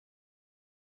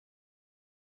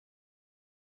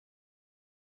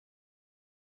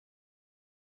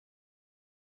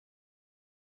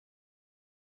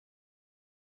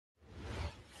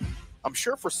I'm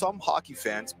sure for some hockey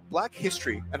fans, black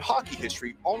history and hockey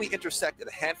history only intersect at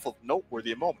a handful of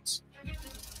noteworthy moments.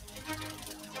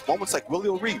 Moments like Willie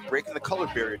O'Ree breaking the color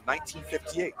barrier in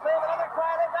 1958.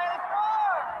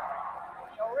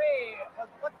 O'Ree was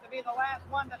looked to be the last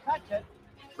one to touch it.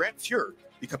 Grant Fuhr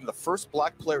becoming the first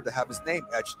black player to have his name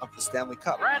etched onto the Stanley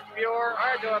Cup. Grant Fuhr,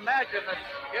 hard to imagine that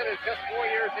kid is just 4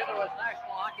 years into his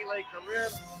National Hockey League career.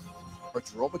 Or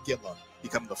Jerome McGinley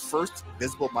becoming the first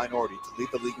visible minority to lead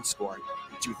the league in scoring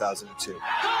in 2002. Well,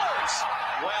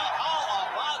 how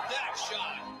about that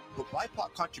shot? But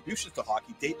BIPOC contributions to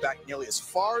hockey date back nearly as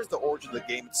far as the origin of the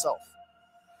game itself.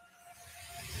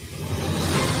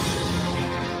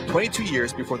 22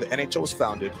 years before the NHL was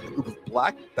founded, a group of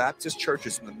black Baptist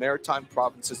churches in the maritime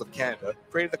provinces of Canada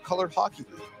created the Colored Hockey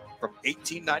League. From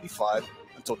 1895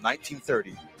 until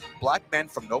 1930, black men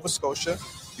from Nova Scotia,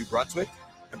 New Brunswick,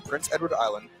 and Prince Edward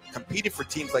Island competed for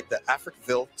teams like the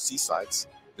Africville Seasides,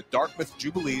 the Dartmouth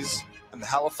Jubilees, and the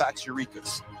Halifax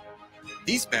Eurekas.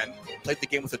 These men played the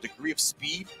game with a degree of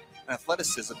speed and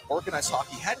athleticism organized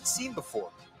hockey hadn't seen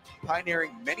before,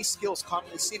 pioneering many skills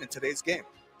commonly seen in today's game.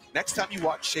 Next time you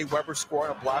watch Shea Weber score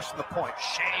on a blast from the point,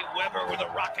 Shea Weber with a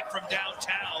rocket from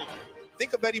downtown.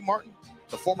 Think of Eddie Martin,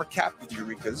 the former captain of the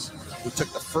Eurekas, who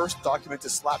took the first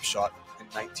documented slap shot in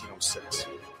 1906.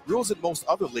 Rules in most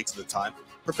other leagues at the time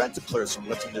prevented players from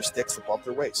lifting their sticks above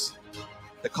their waists.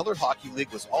 The Colored Hockey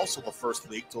League was also the first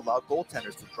league to allow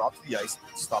goaltenders to drop to the ice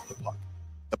and stop the puck.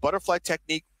 The butterfly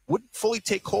technique wouldn't fully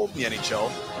take hold in the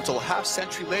NHL until a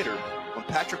half-century later when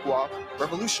Patrick Roy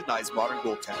revolutionized modern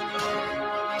goaltending.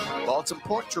 While it's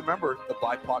important to remember the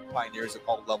BIPOC pioneers at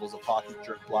all levels of hockey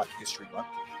during Black History Month,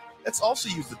 let's also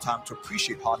use the time to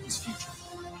appreciate hockey's future,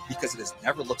 because it has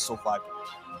never looked so vibrant.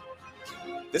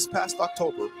 This past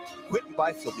October, Quinton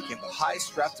Byfield became the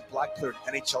highest drafted black player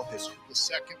in NHL history. The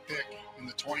second pick in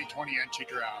the 2020 NT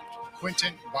draft,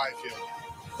 Quinton Byfield.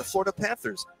 The Florida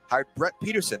Panthers hired Brett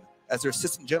Peterson as their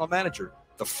assistant general manager,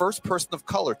 the first person of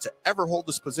color to ever hold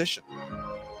this position.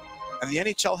 And the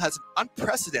NHL has an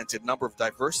unprecedented number of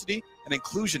diversity and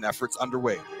inclusion efforts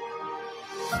underway.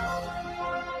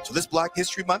 So this Black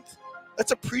History Month,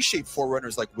 let's appreciate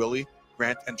forerunners like Willie,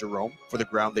 Grant, and Jerome for the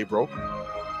ground they broke.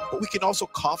 But we can also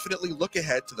confidently look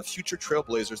ahead to the future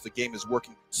trailblazers the game is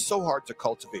working so hard to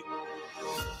cultivate.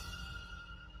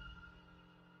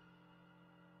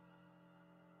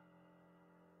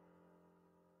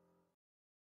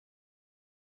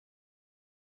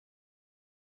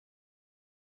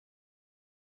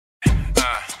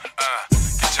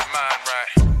 Get your mind right.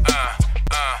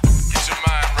 Get your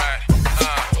mind right.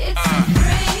 It's a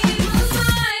brave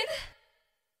mind.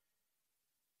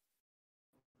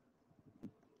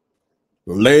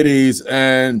 Ladies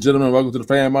and gentlemen, welcome to the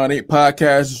Fan Mind 8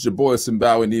 podcast. It's your boy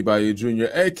Simbawi Nibaye Jr.,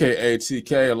 aka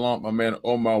TK, along with my man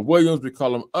Omar Williams. We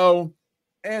call him O.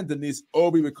 And Denise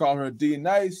Obi, we call her D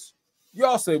Nice.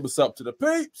 Y'all say what's up to the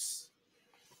peeps.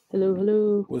 Hello,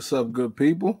 hello. What's up, good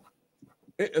people?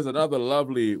 It is another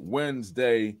lovely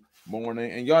Wednesday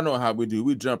morning, and y'all know how we do.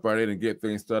 We jump right in and get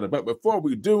things started. But before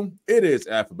we do, it is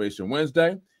Affirmation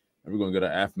Wednesday, and we're going to get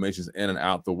our affirmations in and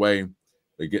out the way.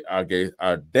 We get our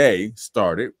day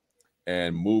started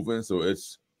and moving. So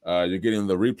it's you're getting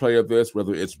the replay of this,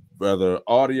 whether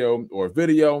audio or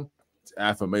video. It's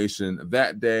affirmation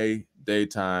that day,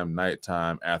 daytime,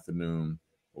 nighttime, afternoon,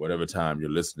 or whatever time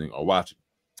you're listening or watching.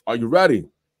 Are you ready?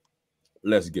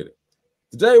 Let's get it.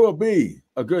 Today will be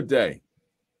a good day.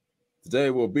 Today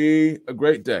will be a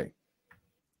great day.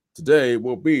 Today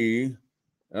will be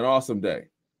an awesome day.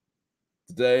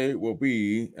 Today will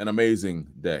be an amazing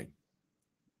day.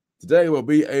 Today will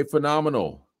be a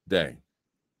phenomenal day.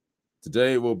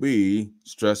 Today will be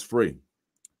stress-free.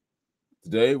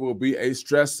 Today will be a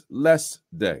stress-less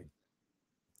day.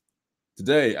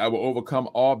 Today, I will overcome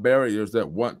all barriers that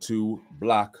want to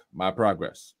block my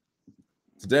progress.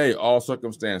 Today, all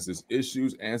circumstances,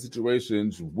 issues, and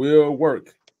situations will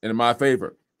work in my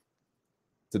favor.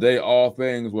 Today, all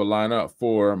things will line up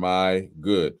for my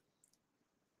good.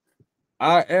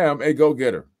 I am a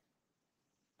go-getter.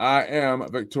 I am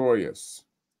victorious.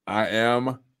 I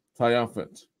am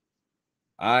triumphant.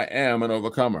 I am an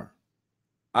overcomer.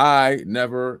 I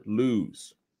never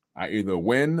lose. I either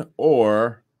win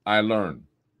or I learn.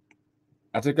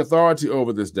 I take authority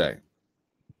over this day.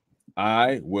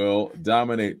 I will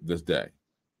dominate this day.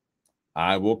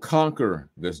 I will conquer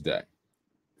this day.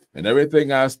 And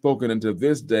everything I've spoken into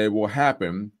this day will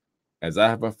happen as I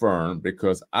have affirmed,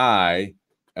 because I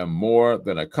am more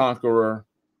than a conqueror.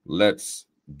 Let's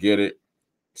get it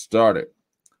started.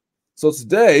 So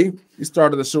today, we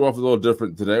started the show off a little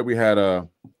different today. We had a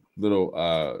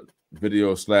little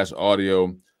video /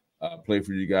 audio play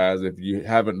for you guys. If you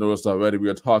haven't noticed already, we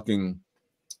are talking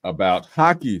about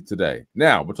hockey today.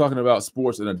 Now, we're talking about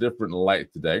sports in a different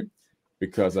light today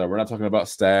because we're not talking about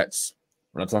stats.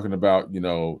 We're not talking about,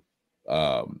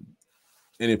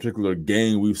 any particular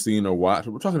game we've seen or watched.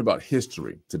 We're talking about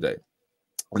history today.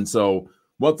 And so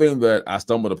one thing that I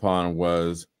stumbled upon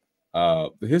was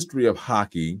the history of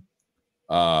hockey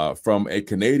from a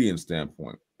Canadian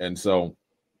standpoint. And so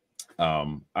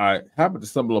I happened to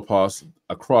stumble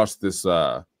across this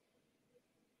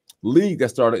league that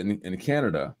started in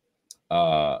Canada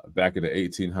back in the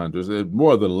 1800s,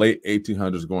 more of the late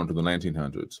 1800s going to the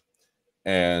 1900s.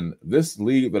 And this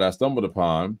league that I stumbled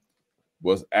upon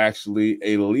was actually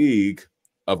a league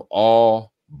of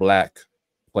all black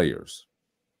players.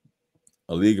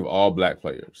 A league of all black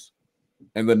players.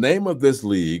 And the name of this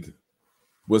league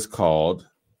was called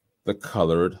the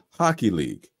Colored Hockey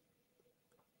League.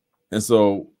 And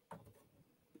so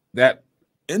that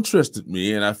interested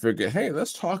me, and I figured, hey,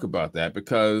 let's talk about that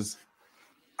because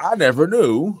I never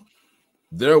knew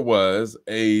there was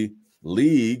a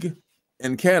league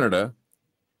in Canada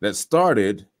that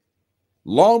started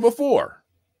long before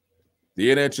the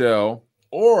NHL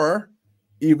or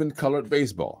even colored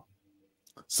baseball.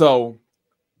 So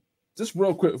just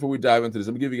real quick before we dive into this,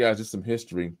 let me give you guys just some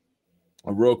history,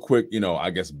 a real quick,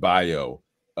 bio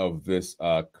of this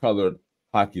colored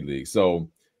hockey league. So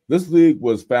this league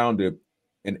was founded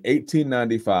in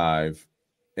 1895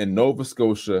 in Nova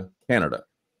Scotia, Canada,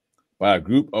 by a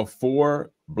group of 4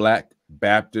 Black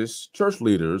Baptist church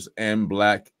leaders and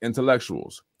Black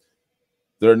intellectuals.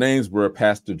 Their names were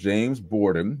Pastor James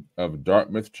Borden of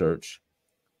Dartmouth Church,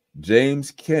 James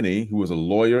Kinney, who was a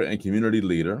lawyer and community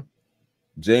leader,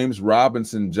 James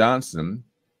Robinson Johnson,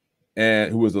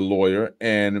 who was a lawyer,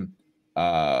 and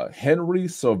Henry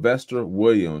Sylvester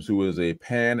Williams, who was a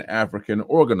Pan-African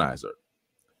organizer.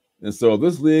 And so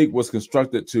this league was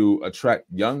constructed to attract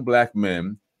young Black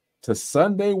men to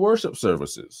Sunday worship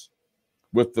services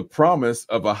with the promise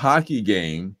of a hockey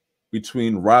game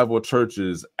between rival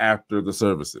churches after the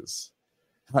services.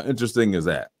 How interesting is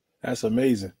that? That's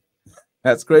amazing.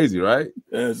 That's crazy, right?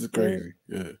 That's crazy.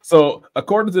 Yeah. So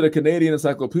according to the Canadian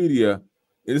Encyclopedia,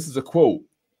 this is a quote,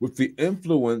 with the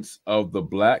influence of the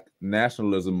Black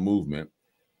nationalism movement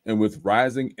and with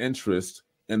rising interest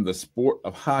in the sport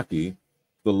of hockey,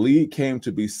 the league came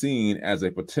to be seen as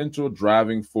a potential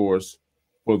driving force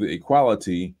for the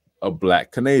equality of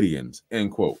Black Canadians,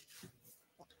 end quote.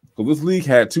 So this league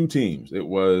had 2 teams. It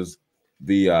was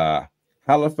the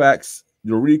Halifax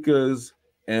Eureka's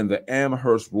and the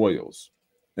Amherst Royals.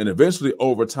 And eventually,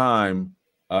 over time,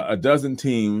 a dozen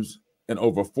teams and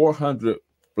over 400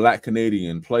 Black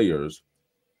Canadian players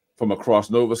from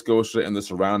across Nova Scotia and the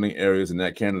surrounding areas in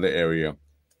that Canada area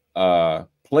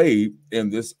played in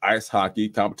this ice hockey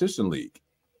competition league.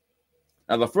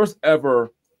 Now, the first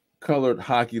ever colored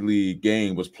hockey league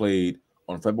game was played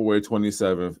on February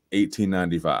 27th,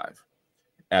 1895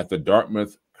 at the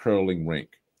Dartmouth curling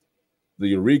rink.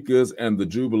 The Eurekas and the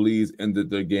Jubilees ended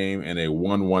their game in a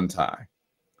 1-1 tie.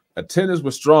 Attendance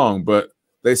was strong, but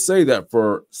they say that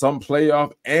for some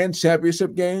playoff and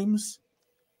championship games,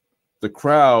 the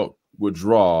crowd would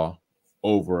draw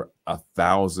over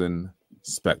 1,000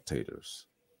 spectators.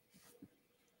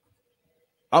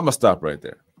 I'm going to stop right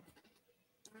there.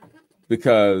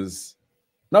 Because,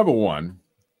 number one,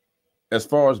 as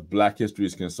far as Black history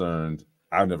is concerned,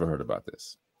 I've never heard about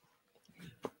this.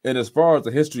 And as far as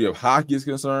the history of hockey is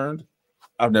concerned,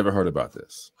 I've never heard about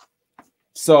this.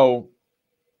 So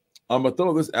I'm going to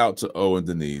throw this out to O and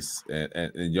Denise,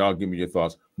 and y'all give me your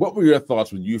thoughts. What were your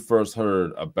thoughts when you first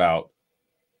heard about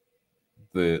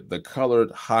the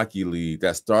colored hockey league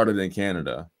that started in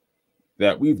Canada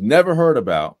that we've never heard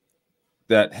about,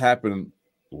 that happened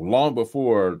long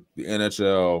before the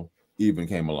NHL even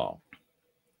came along?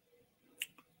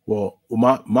 Well,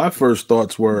 my first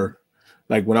thoughts were,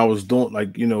 like, when I was doing,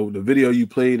 like, the video you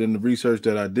played and the research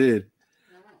that I did,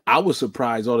 I was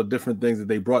surprised all the different things that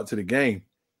they brought to the game,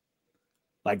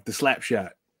 like the slap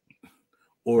shot,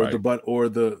 or right,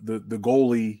 the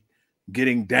goalie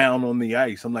getting down on the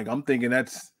ice. I'm thinking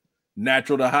that's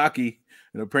natural to hockey,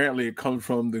 and apparently it comes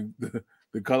from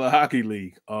the color hockey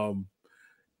league.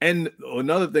 And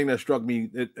another thing that struck me,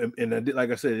 and I did,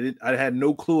 like I said, I had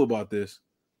no clue about this.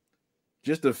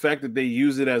 Just the fact that they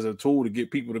use it as a tool to get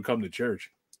people to come to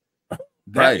church. That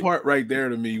right part right there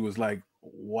to me was like,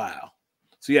 wow.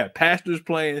 So yeah, pastors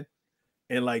playing,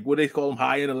 and like, what they call them,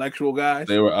 high intellectual guys.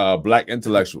 They were Black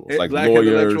intellectuals, like Black lawyers,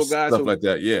 intellectual guys, stuff like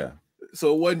that. Yeah.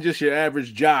 So it wasn't just your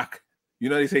average jock.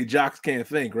 They say jocks can't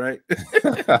think, right?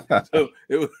 So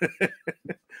it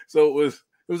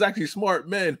was actually smart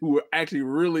men who were actually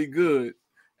really good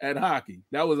at hockey.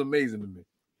 That was amazing to me.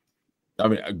 I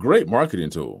mean, a great marketing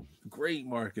tool. Great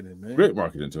marketing, man. Great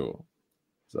marketing tool.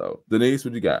 So, Denise,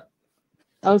 what you got?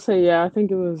 I would say, yeah, I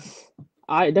think it was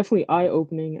definitely eye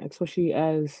opening, especially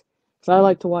as because I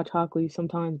like to watch hockey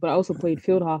sometimes, but I also played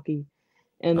field hockey,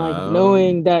 and like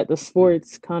knowing that the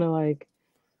sports kind of like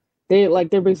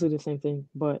they're basically the same thing,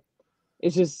 but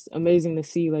it's just amazing to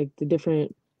see like the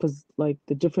different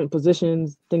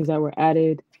positions, things that were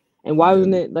added, and why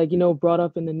wasn't it like brought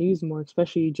up in the news more,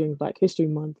 especially during Black History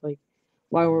Month? Like,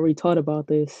 why weren't we taught about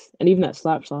this? And even that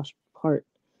slap shot part,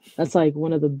 that's like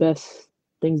one of the best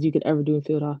things you could ever do in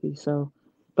field hockey. So,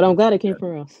 but I'm glad it came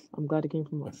from us. I'm glad it came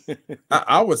from us.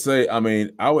 I would say,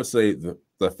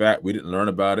 the fact we didn't learn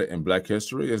about it in Black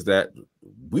history is that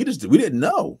we didn't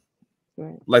know.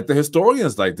 Right. Like the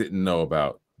historians didn't know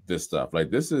about this stuff.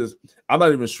 Like I'm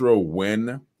not even sure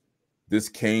when this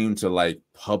came to like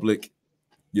public,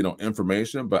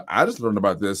 information, but I just learned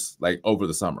about this like over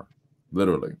the summer,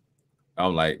 literally.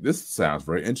 I'm like, this sounds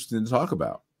very interesting to talk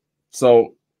about.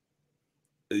 So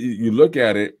you look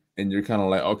at it and you're kind of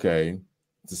like, okay,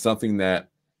 it's something that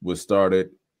was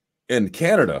started in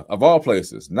Canada, of all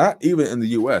places, not even in the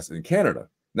US, in Canada,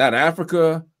 not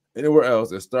Africa, anywhere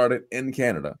else. It started in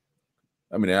Canada.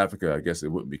 I mean, Africa, I guess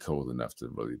it wouldn't be cold enough to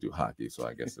really do hockey, so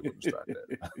I guess it wouldn't start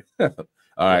there.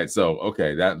 All right, so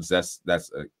okay, that's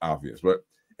obvious, but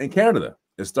in Canada,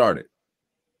 it started,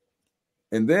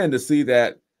 and then to see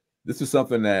that this is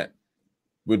something that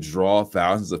would draw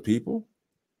thousands of people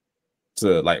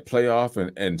to like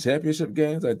playoff and championship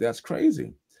games, like that's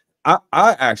crazy. I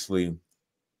actually,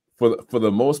 for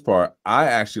the most part, I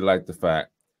actually like the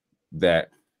fact that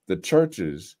the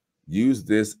churches use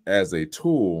this as a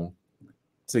tool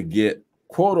to get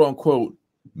quote unquote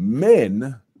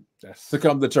men to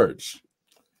come to church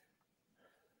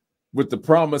with the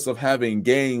promise of having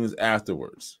games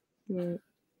afterwards. Right.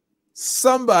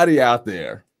 Somebody out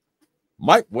there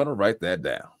might want to write that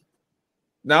down.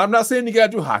 Now, I'm not saying you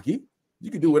got to do hockey.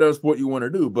 You can do whatever sport you want to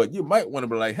do, but you might want to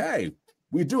be like, hey,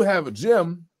 we do have a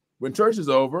gym when church is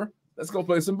over. Let's go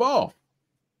play some ball.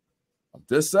 I'm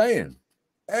just saying,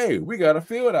 hey, we got a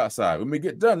field outside. When we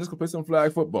get done, let's go play some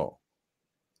flag football.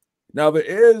 Now, there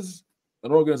is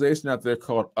an organization out there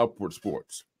called Upward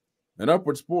Sports. And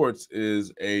Upward Sports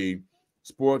is a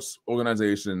sports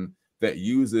organization that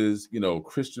uses,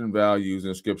 Christian values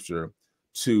and scripture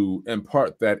to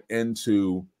impart that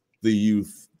into the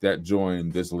youth that join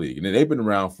this league. And they've been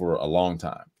around for a long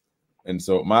time. And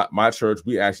so my church,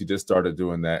 we actually just started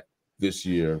doing that this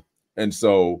year. And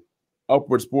so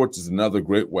Upward Sports is another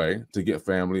great way to get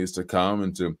families to come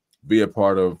and to be a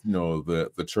part of,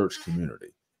 the church community.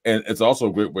 And it's also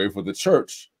a great way for the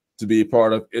church to be a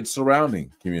part of its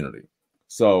surrounding community.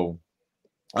 So,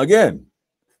 again,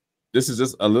 this is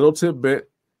just a little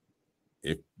tidbit.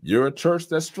 If you're a church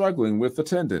that's struggling with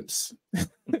attendance,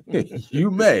 you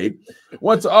may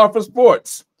want to offer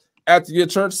sports after your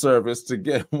church service to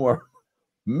get more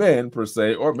men, per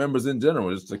se, or members in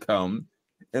general, just to come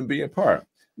and be a part.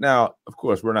 Now, of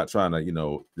course, we're not trying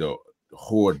to,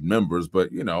 hoard members,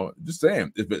 but, just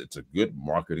saying, if it's a good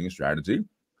marketing strategy.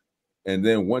 And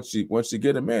then once you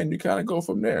get them in, you kind of go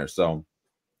from there. So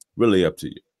really up to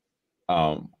you.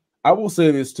 I will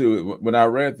say this too. When I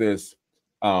read this,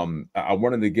 I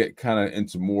wanted to get kind of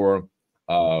into more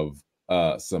of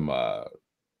some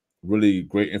really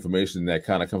great information that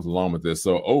kind of comes along with this.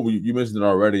 So, you mentioned it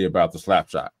already about the slap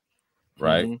shot,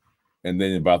 right? Mm-hmm. And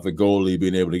then about the goalie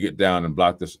being able to get down and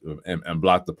block this and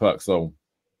block the puck. So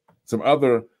some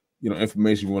other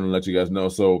information we want to let you guys know.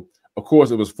 So of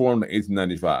course it was formed in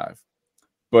 1895.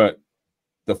 But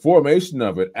the formation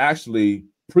of it actually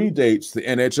predates the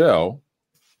NHL,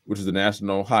 which is the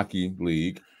National Hockey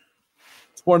League,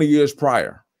 20 years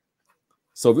prior.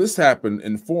 So this happened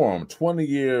and formed 20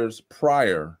 years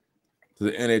prior to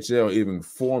the NHL even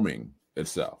forming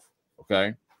itself,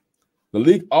 okay? The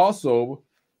league also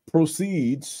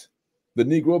precedes the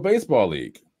Negro Baseball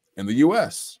League in the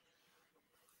U.S.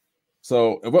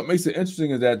 So, and what makes it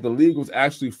interesting is that the league was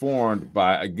actually formed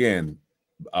by, again,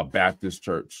 a Baptist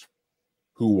church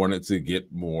who wanted to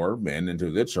get more men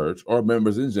into their church or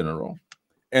members in general.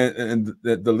 And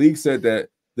the league said that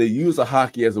they use the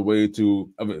hockey as a way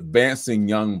of advancing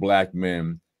young black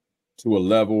men to a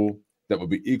level that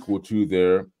would be equal to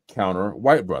their counter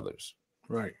white brothers.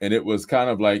 Right. And it was kind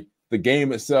of like the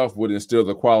game itself would instill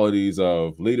the qualities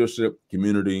of leadership,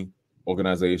 community,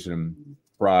 organization,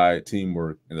 pride,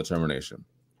 teamwork, and determination,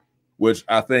 which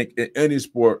I think in any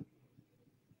sport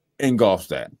engulfs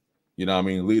that.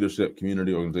 Leadership,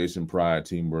 community, organization, pride,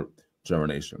 teamwork,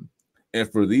 determination. And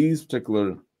for these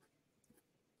particular,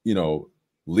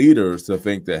 leaders to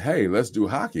think that, hey, let's do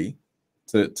hockey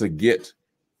to get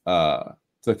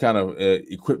to kind of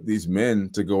equip these men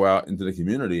to go out into the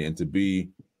community and to be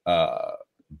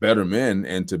better men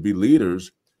and to be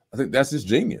leaders. I think that's just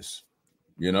genius,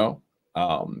 you know.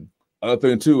 Other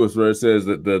thing too is where it says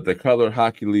that the Color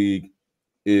Hockey League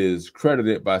is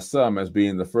credited by some as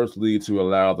being the first league to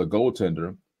allow the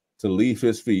goaltender to leave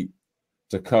his feet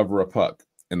to cover a puck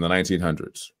in the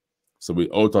 1900s. So we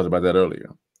all talked about that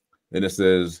earlier. And it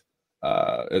says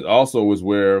it also was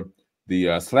where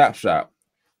the slap shot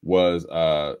was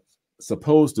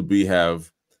supposed to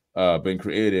have been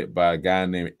created by a guy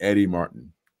named Eddie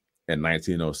Martin in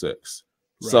 1906.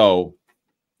 Right. So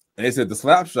and they said the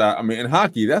slap shot, I mean, in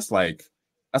hockey, that's like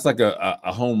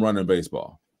a home run in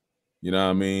baseball. You know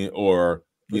what I mean? Or,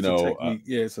 you know,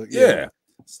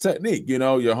 it's technique, you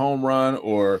know, your home run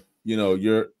or, you know,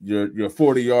 your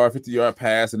 40-yard, 50-yard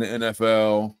pass in the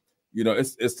NFL. You know,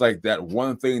 it's like that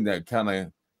one thing that kind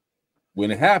of, when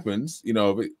it happens, you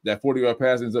know, that 40-yard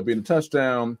pass ends up being a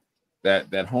touchdown,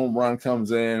 that home run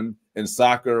comes in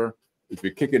soccer, if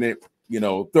you're kicking it, you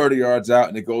know, 30 yards out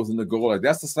and it goes in the goal, like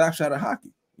that's the slap shot of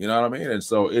hockey. You know what I mean? And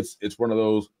so it's one of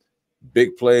those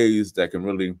big plays that can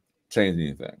really change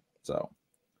anything. So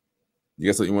you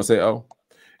guess what you want to say? Oh,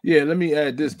 yeah. Let me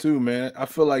add this too, man. I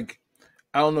feel like,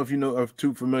 I don't know if you know, are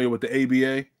too familiar with the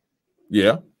ABA.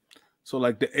 Yeah. So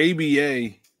like the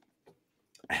ABA,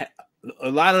 a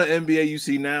lot of the NBA you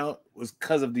see now was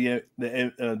because of the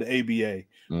ABA,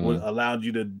 what allowed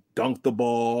you to dunk the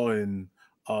ball and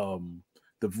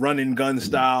the run and gun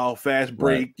style, fast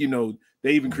break. Right. You know,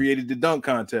 they even created the dunk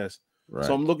contest. Right.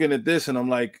 So I'm looking at this and I'm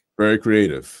like, very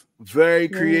creative. Very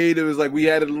creative. It's like we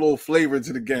added a little flavor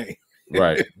to the game.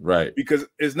 Right, right. Because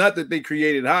it's not that they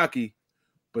created hockey,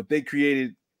 but they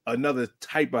created another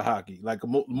type of hockey, like a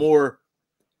more.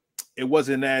 It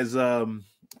wasn't as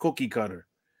cookie cutter.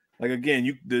 Like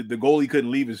again, the goalie couldn't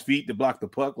leave his feet to block the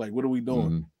puck. Like, what are we doing?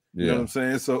 Mm-hmm. Yeah. You know what I'm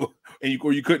saying? So, and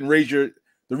you couldn't raise the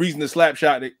reason the slap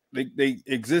shot they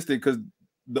existed because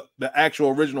the actual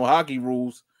original hockey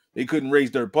rules, they couldn't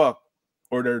raise their puck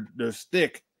or their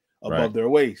stick above their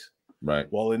waist. Right.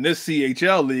 Well, in this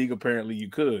CHL league, apparently you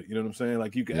could. You know what I'm saying?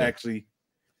 Like you could actually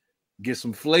get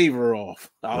some flavor off.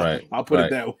 I'll put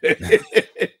it that way.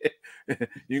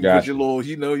 You can put your little,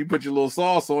 you put your little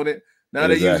sauce on it. Now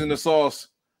they're using the sauce.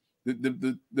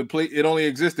 The plate, it only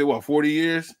existed 40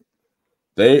 years?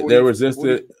 They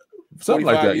resisted something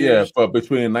like that, years. But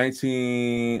between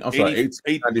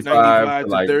 1895 to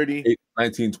like 30,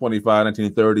 1925,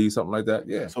 1930, something like that.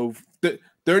 Yeah. So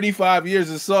 35 years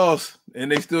of sauce,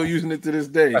 and they still using it to this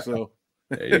day. So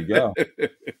there you go. There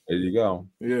you go.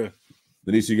 Yeah.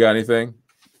 Denise, you got anything?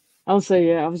 I would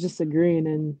say I was just agreeing,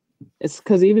 and it's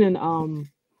because even in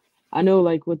I know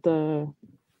like with the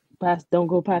don't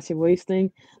go past your waist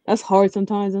thing, that's hard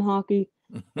sometimes in hockey,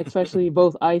 especially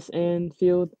both ice and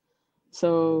field.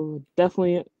 So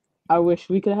definitely, I wish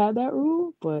we could have that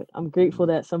rule, but I'm grateful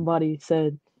that somebody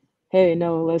said, "Hey,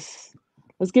 no, let's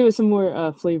give it some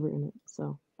more flavor in it."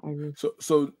 So I agree.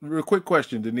 So real quick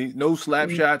question, Denise: no slap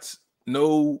shots,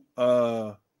 no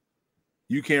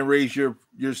you can't raise your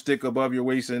stick above your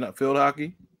waist in field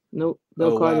hockey. Nope,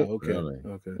 they'll call it. Okay, really?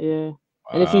 Okay. Yeah,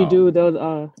 and if you do,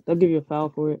 they'll give you a foul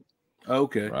for it.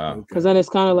 Okay. Wow. Because then it's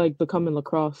kind of like becoming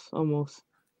lacrosse almost.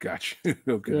 Gotcha.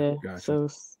 Okay. Yeah. Gotcha. So.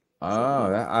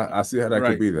 I see how that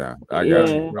could be that. I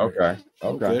Yeah. got you.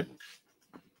 Okay.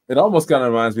 It almost kind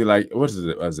of reminds me like, what is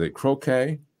it? Is it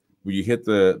croquet? Where you hit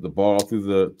the ball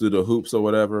through the hoops or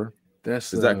whatever? Is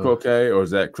that croquet or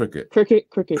is that cricket? Cricket.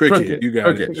 You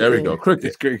got it. There we go. Cricket.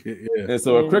 It's cricket. Yeah. And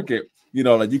so a cricket,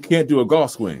 like you can't do a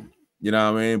golf swing. You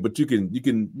know what I mean? But you can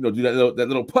do that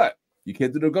little putt. You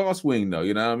can't do the golf swing though.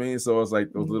 You know what I mean? So it's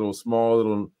like those little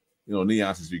small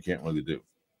nuances you can't really do.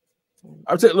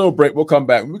 I'll take a little break. We'll come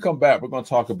back. When we come back, we're going to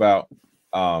talk about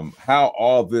how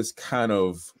all this kind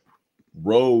of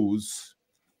rose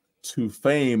to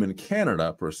fame in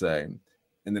Canada per se,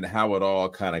 and then how it all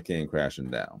kind of came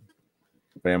crashing down.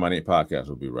 Fam I Need Podcast.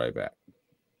 We'll be right back.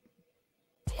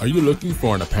 Are you looking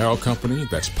for an apparel company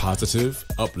that's positive,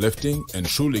 uplifting, and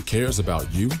truly cares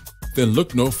about you? Then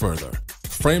look no further.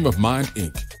 Frame of Mind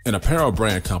Inc., an apparel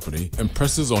brand company,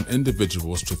 impresses on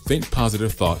individuals to think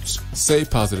positive thoughts, say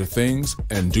positive things,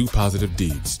 and do positive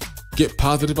deeds. Get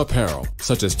positive apparel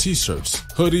such as t-shirts,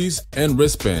 hoodies, and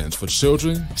wristbands for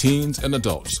children, teens, and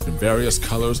adults in various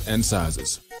colors and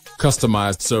sizes.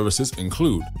 Customized services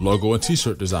include logo and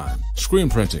t-shirt design, screen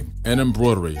printing, and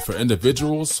embroidery for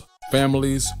individuals,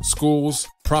 families, schools,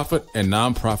 profit and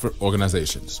nonprofit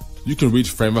organizations. You can reach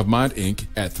Frame of Mind Inc.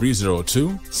 at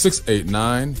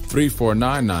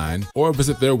 302-689-3499 or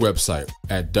visit their website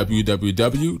at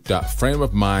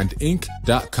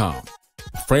www.frameofmindinc.com.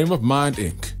 Frame of Mind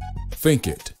Inc. Think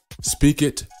it, speak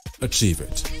it, achieve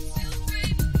it.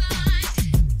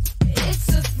 It's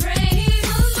a frame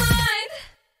of mind.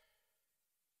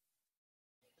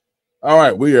 All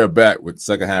right, we are back with the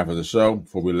second half of the show.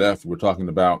 Before we left, we're talking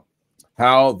about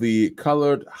how the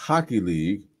Colored Hockey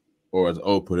League, or as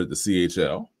O put it, the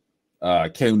CHL,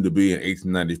 came to be in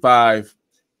 1895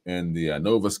 in the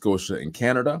Nova Scotia in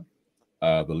Canada.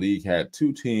 The league had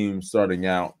two teams starting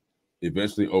out.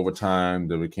 Eventually, over time,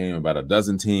 there became about a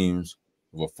dozen teams,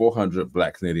 over 400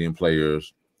 Black Canadian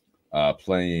players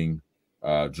playing,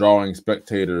 drawing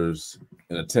spectators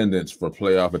in attendance for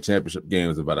playoff and championship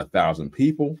games, about 1,000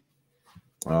 people.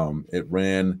 It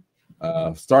ran,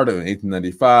 started in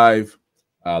 1895.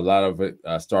 A lot of it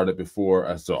started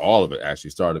before, so all of it actually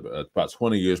started about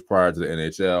 20 years prior to the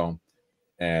NHL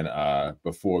and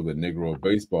before the Negro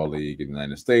Baseball League in the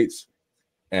United States,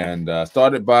 and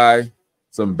started by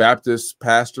some Baptist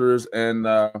pastors and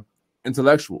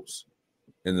intellectuals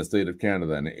in the state of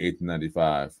Canada in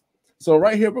 1895. So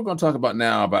right here, we're going to talk about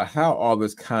now about how all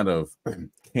this kind of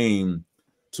came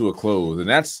to a close. And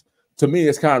that's, to me,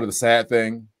 it's kind of the sad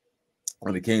thing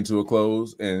when it came to a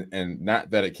close, and not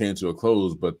that it came to a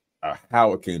close, but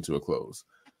how it came to a close.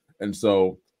 And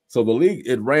so the league,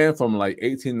 it ran from like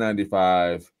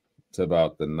 1895 to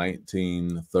about the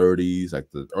 1930s, like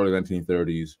the early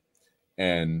 1930s.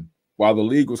 And while the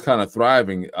league was kind of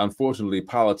thriving, unfortunately,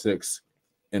 politics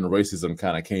and racism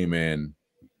kind of came in,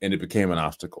 and it became an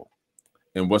obstacle.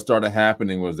 And what started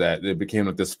happening was that it became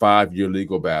like this 5-year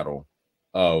legal battle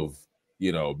of,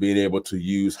 you know, being able to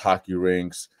use hockey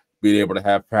rinks, being able to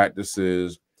have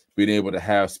practices, being able to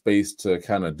have space to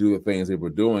kind of do the things they were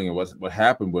doing. And what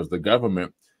happened was the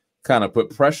government kind of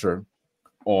put pressure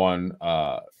on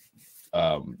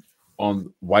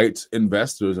white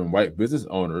investors and white business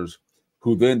owners,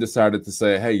 who then decided to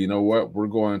say, hey, you know what, we're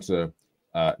going to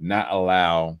not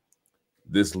allow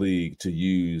this league to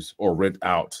use or rent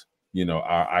out, you know,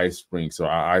 our ice rinks or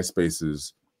our ice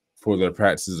spaces for their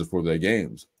practices or for their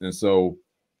games. And so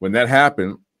when that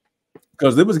happened,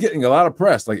 because it was getting a lot of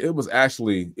press, like it was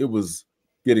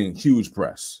getting huge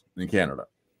press in Canada.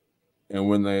 And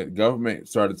when the government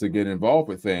started to get involved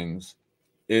with things,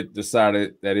 it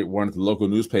decided that it wanted the local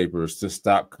newspapers to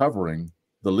stop covering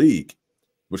the league,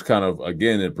 which kind of,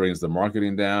 again, it brings the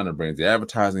marketing down, it brings the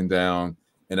advertising down,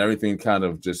 and everything kind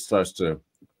of just starts to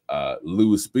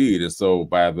lose speed. And so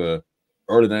by the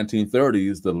early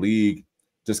 1930s, the league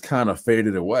just kind of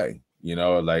faded away, you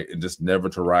know, like it just never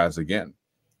to rise again.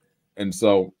 And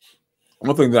so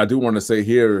one thing that I do want to say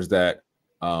here is that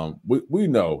we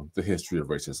know the history of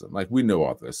racism. Like, we know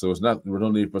all this. So it's not, we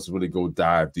don't need for us to really go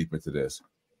dive deep into this.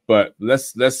 But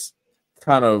let's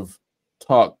kind of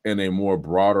talk in a more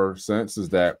broader sense, is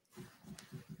that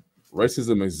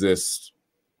racism exists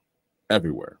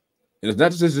everywhere. And it's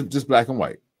not just black and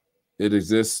white. It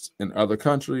exists in other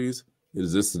countries. It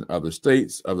exists in other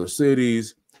states, other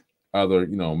cities, other,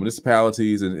 you know,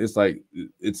 municipalities, and it's like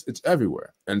it's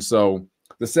everywhere. And so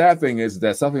the sad thing is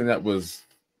that something that was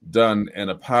done in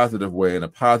a positive way, in a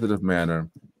positive manner,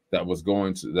 that was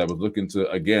looking to,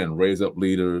 again, raise up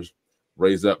leaders,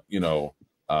 raise up, you know,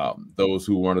 those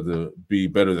who wanted to be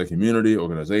better than community,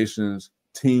 organizations,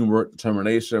 teamwork,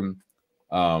 determination,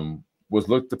 was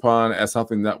looked upon as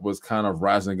something that was kind of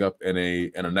rising up in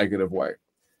a negative way.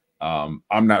 I'm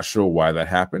not sure why that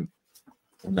happened.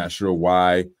 I'm not sure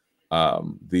why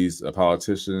these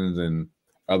politicians and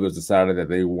others decided that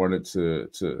they wanted to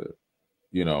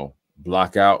you know,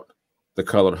 block out the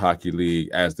Colored Hockey League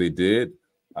as they did.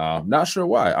 Not sure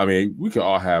why. I mean, we could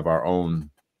all have our own,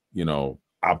 you know,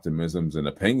 optimisms and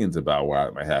opinions about why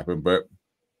it might happen, but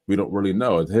we don't really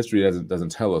know. The history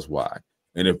doesn't tell us why.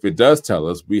 And if it does tell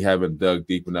us, we haven't dug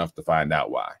deep enough to find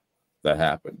out why that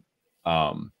happened.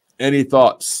 Any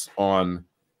thoughts on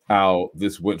how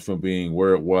this went from being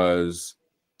where it was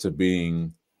to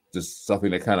being just something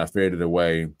that kind of faded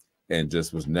away and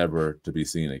just was never to be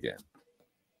seen again?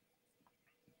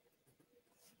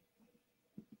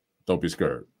 Don't be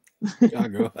scared. I'll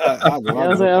go.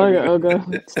 I'll go.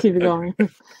 Let's keep it going. All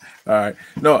right.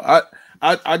 No,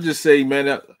 I just say,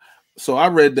 man. So I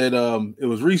read that it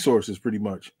was resources, pretty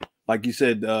much. Like you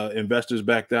said, investors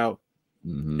backed out,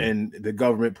 and the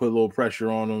government put a little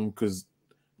pressure on them because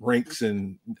rinks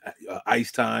and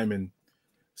ice time, and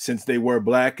since they were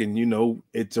black, and you know,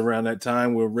 it's around that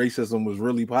time where racism was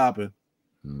really popping.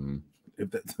 If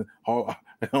that's, I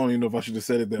don't even know if I should have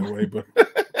said it that way, but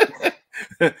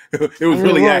it was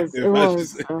really active. It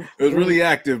was. It was really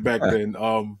active back then.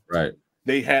 Right.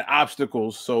 They had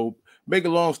obstacles. So, make a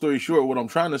long story short, what I'm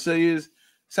trying to say is,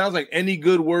 sounds like any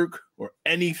good work or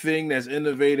anything that's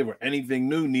innovative or anything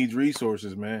new needs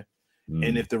resources, man.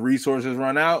 And if the resources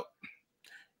run out,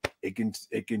 it can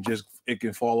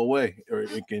fall away, or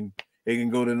it can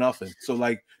go to nothing. So,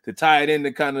 like, to tie it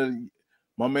into kind of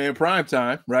my man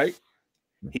Primetime, right?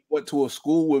 He went to a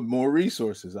school with more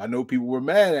resources. I know people were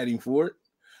mad at him for it,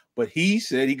 but he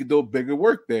said he could do bigger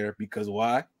work there because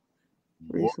why?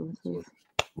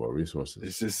 More resources.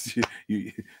 It's just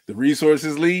the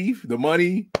resources leave, the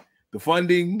money, the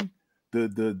funding,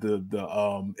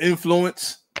 the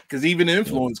influence, because even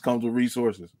influence comes with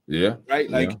resources. Yeah. Right?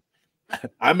 Like,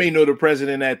 I may know the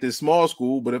president at this small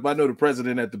school, but if I know the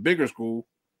president at the bigger school,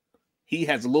 he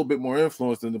has a little bit more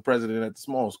influence than the president at the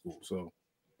small school. So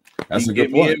that's a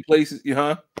good point. point. In places,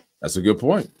 That's a good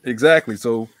point. Exactly.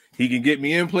 So he can get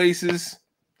me in places.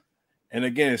 And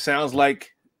again, it sounds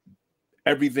like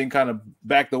everything kind of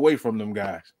backed away from them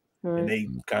guys. Right. And they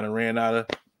kind of ran out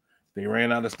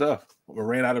of stuff, or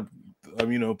ran out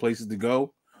of places to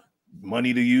go,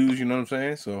 money to use, you know what I'm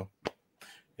saying? So,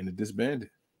 and it disbanded.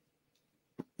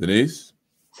 Denise?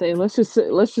 Say, let's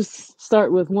just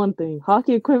start with one thing.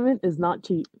 Hockey equipment is not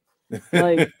cheap.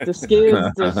 Like the skates,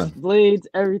 the blades,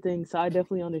 everything. So I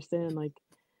definitely understand like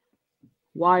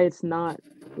why it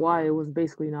was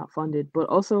basically not funded. But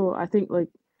also I think like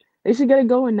they should get it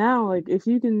going now. Like if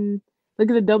you can look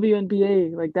at the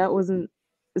WNBA, like that wasn't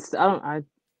I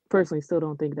personally still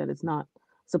don't think that it's not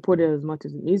supported as much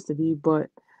as it needs to be, but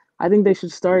I think they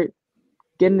should start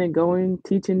getting it going,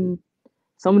 teaching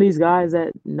some of these guys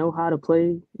that know how to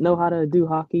play, know how to do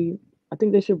hockey. I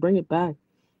think they should bring it back.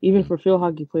 Even for field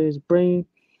hockey players,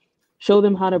 show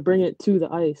them how to bring it to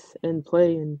the ice and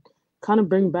play and kind of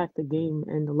bring back the game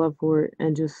and the love for it.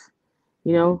 And just,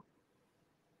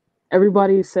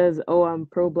 everybody says, oh, I'm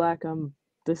pro-black, I'm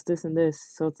this, and this.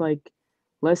 So it's like,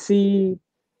 let's see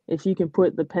if you can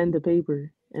put the pen to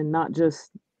paper and not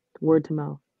just word to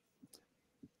mouth.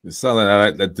 It's something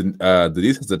that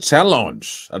Denise has a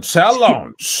challenge.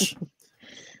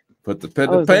 Put the pen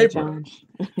to paper.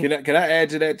 Can I add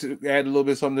to that? To add a little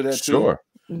bit something to that too? Sure.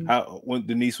 How when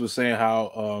Denise was saying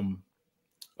how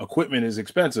equipment is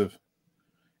expensive,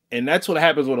 and that's what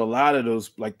happens with a lot of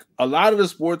those, like a lot of the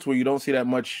sports where you don't see that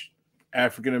much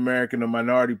African American or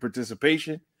minority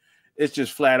participation. It's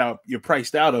just flat out you're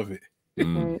priced out of it.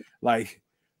 Like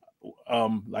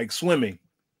swimming,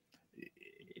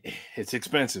 it's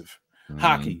expensive.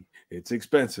 Hockey, it's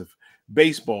expensive.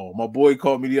 Baseball. My boy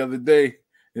called me the other day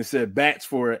and said bats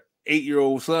for an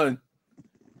 8-year-old son.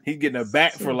 He's getting a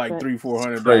bat for like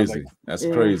 $300-400. Crazy. Like, that's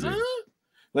crazy.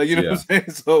 Like, you know what I'm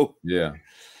saying? So yeah,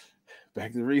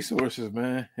 back to resources,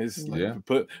 man. It's like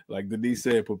put, like Denise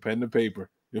said, put pen to paper.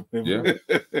 Yeah.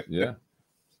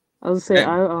 I was gonna say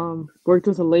I worked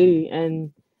with a lady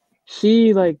and she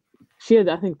had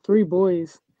I think 3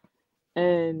 boys,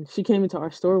 and she came into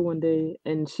our store one day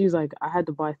and she's like, I had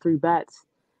to buy 3 bats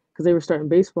because they were starting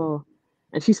baseball,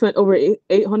 and she spent over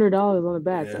 $800 on the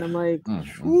bats, and I'm like,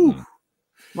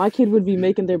 my kid would be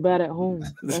making their bat at home.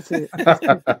 That's it. That's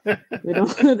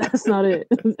not it.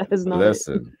 That's not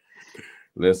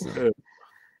Listen.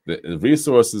 The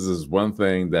resources is one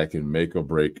thing that can make or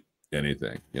break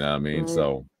anything. You know what I mean? Right.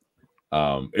 So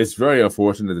it's very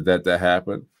unfortunate that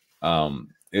happened.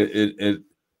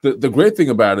 The great thing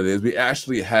about it is we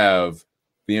actually have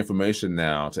the information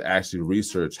now to actually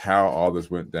research how all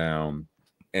this went down,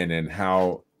 and then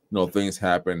how things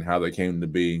happened, how they came to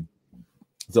be.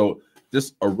 So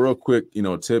just a real quick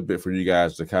tidbit for you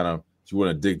guys to kind of, if you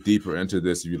want to dig deeper into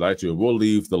this, if you'd like to, we'll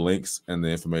leave the links and the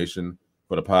information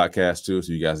for the podcast too,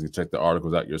 so you guys can check the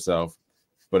articles out yourself.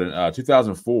 But in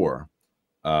 2004,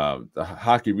 the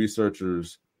hockey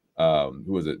researchers, who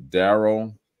was it,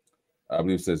 Daryl, I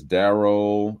believe it says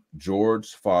Daryl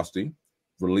George Fosty,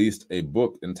 released a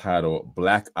book entitled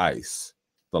Black Ice,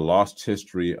 The Lost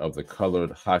History of the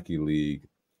Colored Hockey League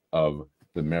of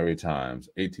the Maritimes,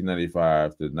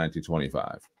 1895 to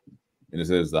 1925. And it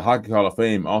says the Hockey Hall of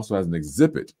Fame also has an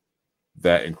exhibit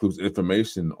that includes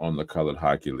information on the Colored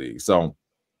Hockey League. So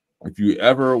if you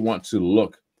ever want to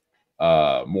look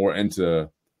more into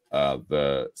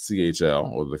the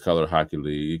CHL or the Colored Hockey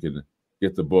League, you can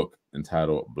get the book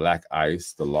entitled Black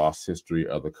Ice, The Lost History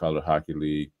of the Colored Hockey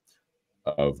League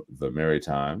of the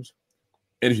Maritimes.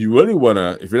 And if you really want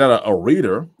to, if you're not a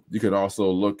reader, you can also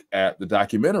look at the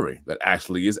documentary that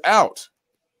actually is out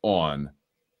on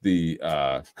the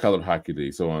Colored Hockey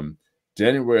League. So in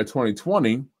January of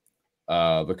 2020,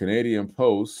 the Canadian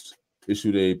Post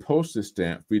issued a postage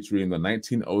stamp featuring the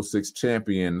 1906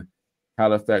 champion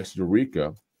Halifax,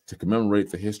 Eureka, to commemorate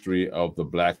the history of the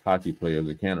black hockey players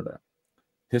in Canada.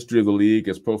 History of the league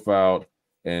is profiled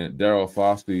in Daryl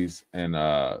Foster's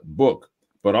book,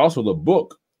 but also the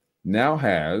book now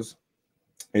has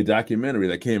a documentary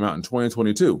that came out in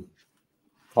 2022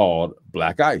 called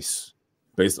Black Ice,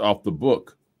 based off the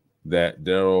book that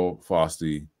Daryl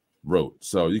Foster wrote.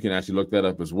 So you can actually look that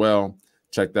up as well.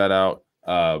 Check that out.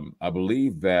 I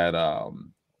believe that I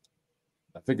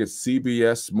think it's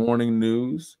CBS Morning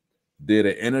News did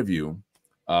an interview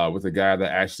with a guy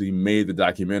that actually made the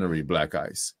documentary Black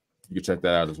Ice. You can check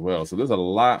that out as well. So there's a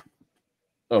lot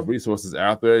of resources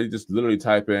out there. You just literally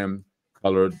type in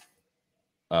colored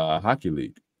hockey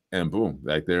league and boom,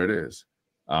 like there it is.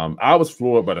 I was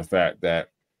floored by the fact that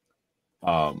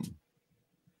I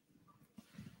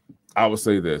would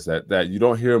say this, that you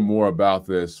don't hear more about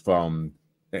this from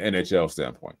an NHL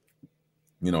standpoint.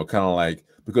 You know, kind of like,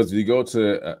 because you go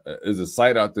to there's a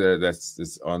site out there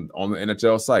that's on the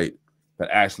NHL site that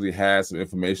actually has some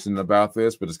information about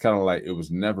this, but it's kind of like it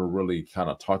was never really kind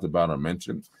of talked about or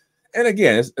mentioned. And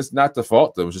again, it's not the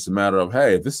fault. It was just a matter of,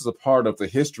 hey, if this is a part of the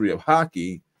history of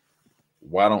hockey,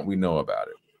 why don't we know about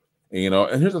it? And, you know,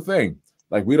 and here's the thing,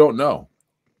 like, we don't know.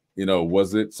 You know,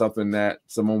 was it something that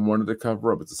someone wanted to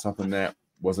cover up? Is it something that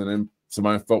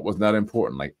somebody felt was not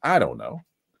important? Like, I don't know.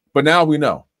 But now we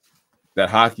know that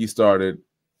hockey started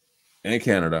in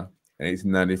Canada in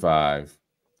 1895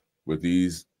 with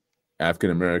these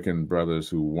African-American brothers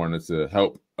who wanted to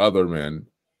help other men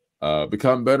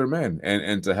become better men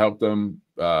and to help them,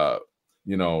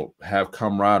 you know, have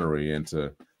camaraderie and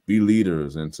to be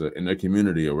leaders and in their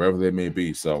community or wherever they may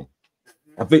be. So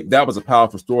I think that was a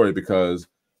powerful story, because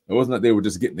it wasn't like they were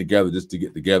just getting together just to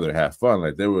get together and have fun.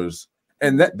 Like there was,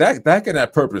 and that can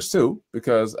have purpose too,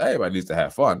 because everybody needs to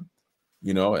have fun.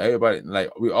 You know, everybody,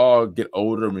 like, we all get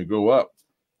older and we grow up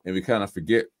and we kind of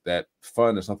forget that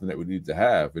fun is something that we need to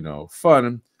have, you know,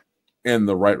 fun in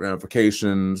the right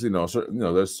ramifications. You know,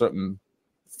 there's certain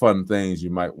fun things you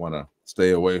might want to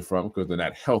stay away from because they're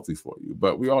not healthy for you,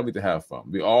 but we all need to have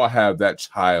fun. We all have that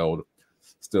child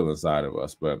still inside of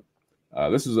us. But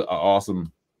this is an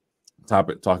awesome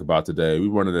topic to talk about today. We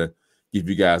wanted to give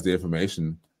you guys the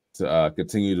information to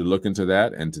continue to look into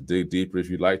that and to dig deeper if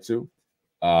you'd like to.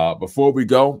 Before we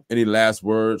go, any last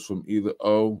words from either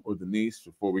O or Denise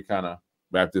before we kind of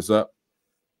wrap this up?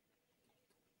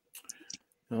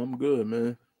 I'm good,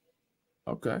 man.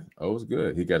 Okay. O's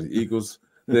good. He got the Eagles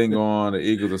thing on. The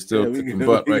Eagles are still kicking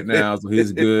butt right now, so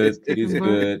he's good. He's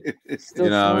good. Still you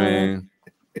know smiling. what I mean?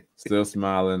 Still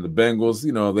smiling. The Bengals,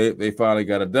 you know, they finally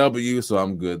got a W, so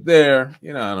I'm good there.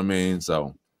 You know what I mean?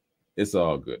 So it's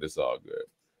all good. It's all good.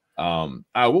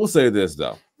 I will say this,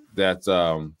 though, that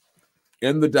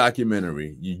in the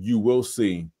documentary, you will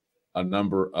see a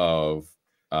number of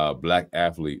black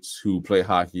athletes who play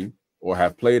hockey or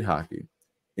have played hockey,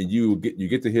 and you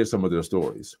get to hear some of their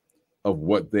stories of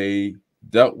what they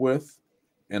dealt with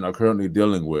and are currently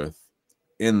dealing with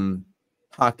in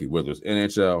hockey, whether it's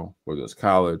NHL, whether it's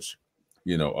college,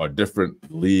 you know, or different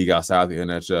league outside the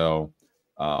NHL,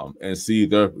 and see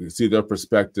their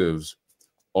perspectives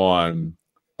on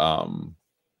how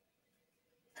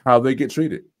they get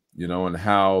treated, you know, and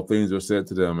how things are said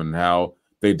to them and how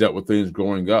they dealt with things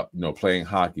growing up, you know, playing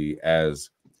hockey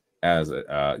as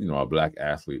a, you know, a black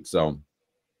athlete. So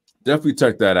definitely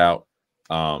check that out.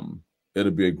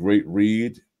 It'll be a great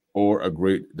read or a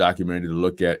great documentary to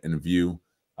look at and view.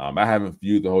 I haven't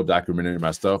viewed the whole documentary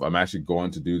myself. I'm actually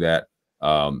going to do that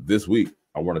this week.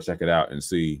 I want to check it out and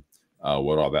see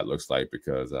what all that looks like,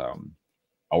 because I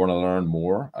want to learn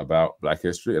more about Black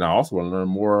history, and I also want to learn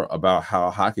more about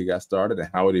how hockey got started and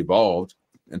how it evolved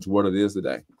into what it is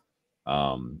today.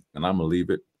 And I'm going to leave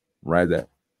it right there.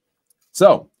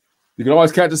 So you can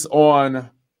always catch us on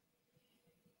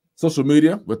social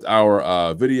media with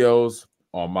our videos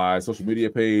on my social media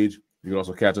page. You can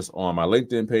also catch us on my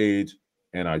LinkedIn page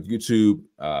and our YouTube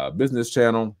business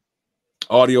channel.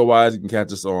 Audio-wise, you can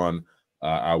catch us on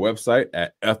our website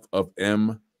at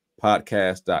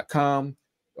fofmpodcast.com.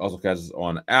 Also catch us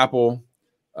on Apple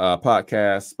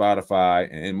Podcasts, Spotify,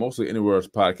 and mostly anywhere else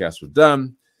podcasts are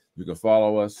done. You can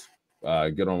follow us,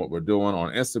 get on what we're doing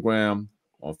on Instagram,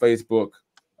 on Facebook.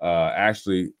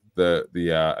 Actually, let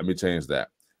me change that.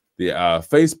 The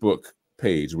Facebook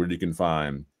page where you can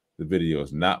find the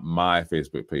videos, not my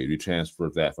Facebook page. We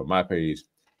transferred that from my page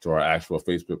to our actual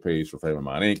Facebook page for Frame of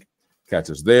Mind Inc. Catch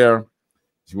us there.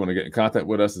 If you want to get in contact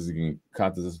with us, you can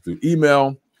contact us through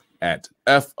email at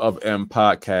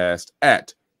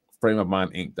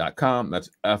fofmpodcast@frameofmindinc.com. That's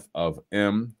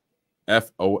FOFM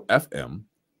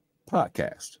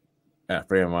podcast at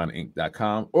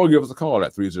frameofmindinc.com, or give us a call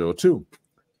at 302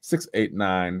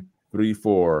 689-3499.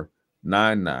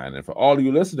 And for all of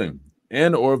you listening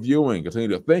and or viewing, continue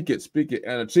to think it, speak it,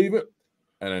 and achieve it.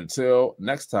 And until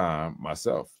next time,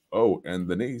 myself, and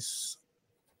the niece,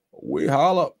 we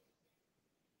holla.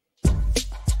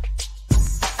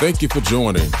 Thank you for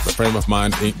joining the Frame of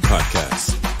Mind Inc.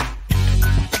 podcast.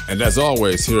 And as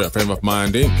always, here at Frame of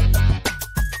Mind Inc.,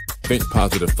 think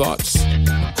positive thoughts,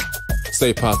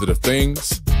 say positive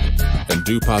things, and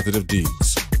do positive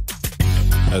deeds.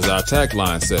 As our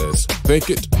tagline says, think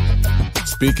it,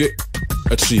 speak it,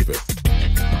 achieve it.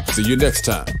 See you next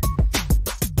time.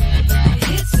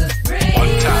 It's a frame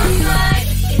of mind.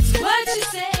 It's what you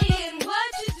say and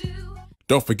what you do.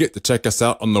 Don't forget to check us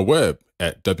out on the web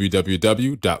at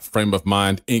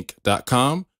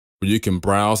www.frameofmindinc.com, where you can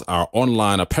browse our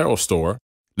online apparel store,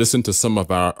 listen to some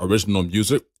of our original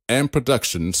music and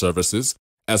production services,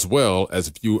 as well as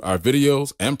view our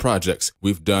videos and projects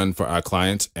we've done for our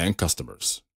clients and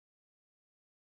customers.